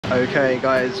Okay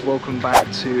guys, welcome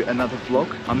back to another vlog.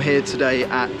 I'm here today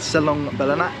at SELONG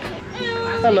BELANAK.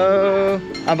 Hello.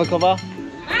 Apa kabar?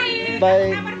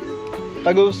 Bye.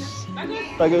 Bagus.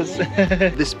 Bagus.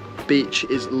 This beach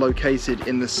is located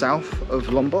in the south of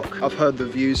Lombok. I've heard the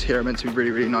views here are meant to be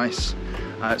really, really nice.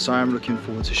 So I am looking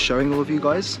forward to showing all of you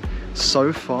guys.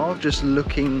 So far, just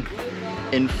looking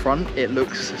in front, it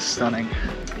looks stunning.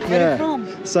 Where are you from?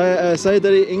 Saya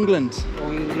dari England.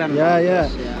 Oh, England. Ya.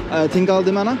 Tinggal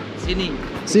di mana? Sini.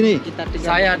 Sini. Kita tinggal.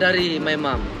 Saya dari my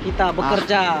mom. Kita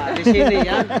bekerja di sini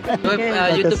ya.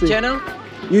 YouTube channel.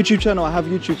 YouTube channel. I have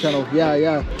YouTube channel.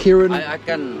 Yeah. Kieran. I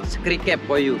can screen cap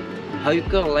for you. How you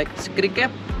call like screen cap?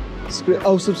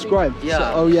 Oh, subscribe. Yeah.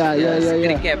 So, yeah.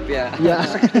 Screen cap. Yeah.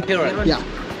 Kieran. Yeah.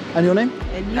 And your name?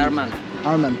 Arman.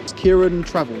 Arman. Kieran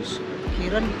Travels.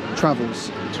 Kieran Travels.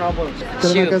 Troubles.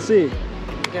 Terima kasih.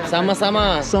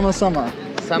 Sama-sama. Sama-sama.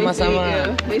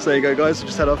 Sama-sama. So there you go guys, we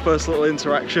just had our first little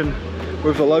interaction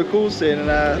with the locals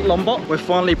in Lombok. We're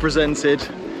finally presented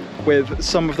with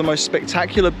some of the most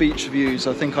spectacular beach views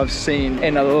I think I've seen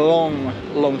in a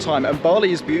long time. And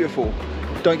Bali is beautiful,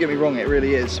 don't get me wrong, it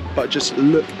really is, but just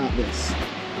look at this.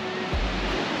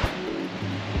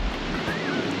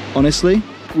 Honestly,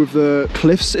 with the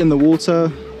cliffs in the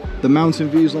water, the mountain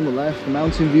views on the left, the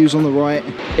mountain views on the right,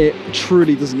 it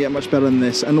truly doesn't get much better than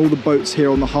this. And all the boats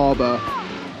here on the harbour,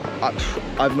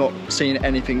 I've not seen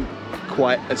anything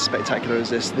quite as spectacular as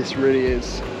this. This really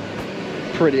is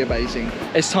pretty amazing.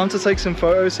 It's time to take some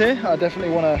photos here. I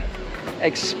definitely want to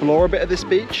explore a bit of this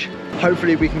beach.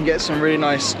 Hopefully we can get some really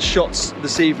nice shots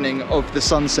this evening of the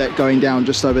sunset going down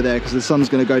just over there, because the sun's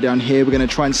going to go down here. We're going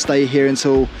to try and stay here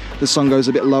until the sun goes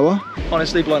a bit lower.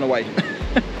 Honestly, blown away.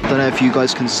 I don't know if you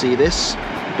guys can see this,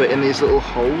 but in these little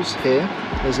holes here,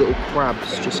 there's little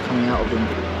crabs just coming out of them.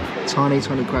 Tiny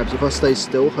crabs. If I stay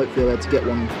still, hopefully I'll be able to get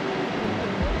one.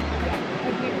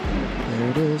 There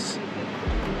it is.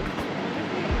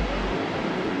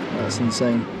 That's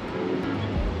insane.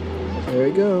 There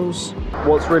it goes.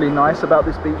 What's really nice about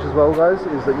this beach as well, guys,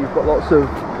 is that you've got lots of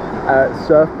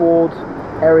surfboard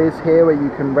areas here where you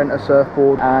can rent a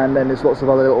surfboard, and then there's lots of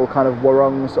other little kind of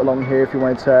warongs along here if you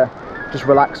wanted to just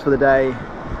relax for the day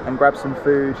and grab some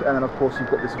food. And then of course you've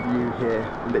got this view here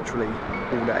literally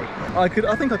all day. I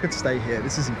think I could stay here.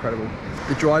 This is incredible.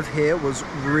 The drive here was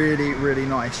really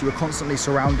nice. You were constantly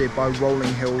surrounded by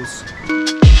rolling hills.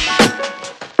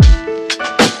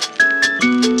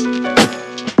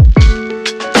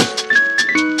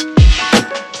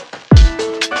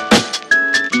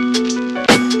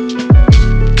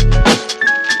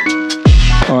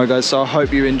 Alright guys, so I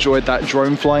hope you enjoyed that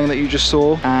drone flying that you just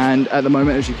saw. And at the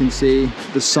moment, as you can see,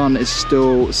 the sun is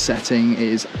still setting. It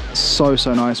is so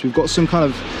nice. We've got some kind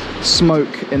of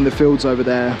smoke in the fields over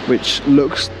there, which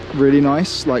looks really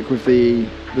nice, like with the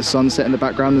sunset in the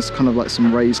background. There's kind of like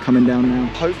some rays coming down now.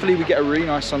 Hopefully we get a really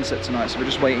nice sunset tonight, so we're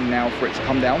just waiting now for it to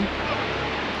come down.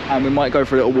 And we might go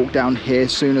for a little walk down here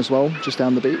soon as well, just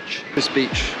down the beach. This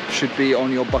beach should be on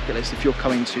your bucket list if you're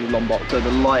coming to Lombok. So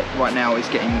the light right now is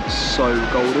getting so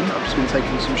golden. I've just been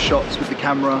taking some shots with the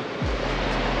camera.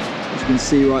 As you can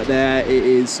see right there, it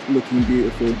is looking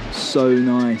beautiful, so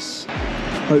nice.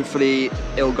 Hopefully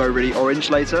it'll go really orange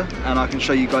later, and I can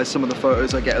show you guys some of the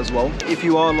photos I get as well. If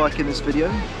you are liking this video,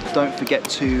 don't forget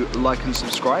to like and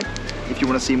subscribe. If you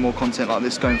want to see more content like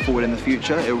this going forward in the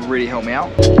future, it will really help me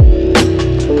out.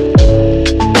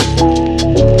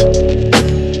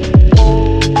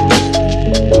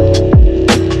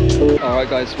 Alright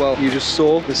guys, well, you just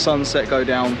saw the sunset go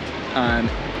down, and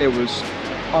it was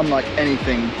unlike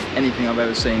anything I've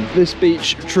ever seen. This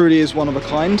beach truly is one of a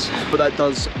kind, but that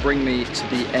does bring me to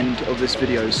the end of this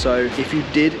video. So if you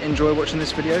did enjoy watching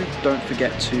this video, don't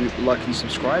forget to like and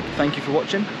subscribe. Thank you for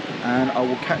watching, and I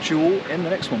will catch you all in the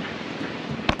next one.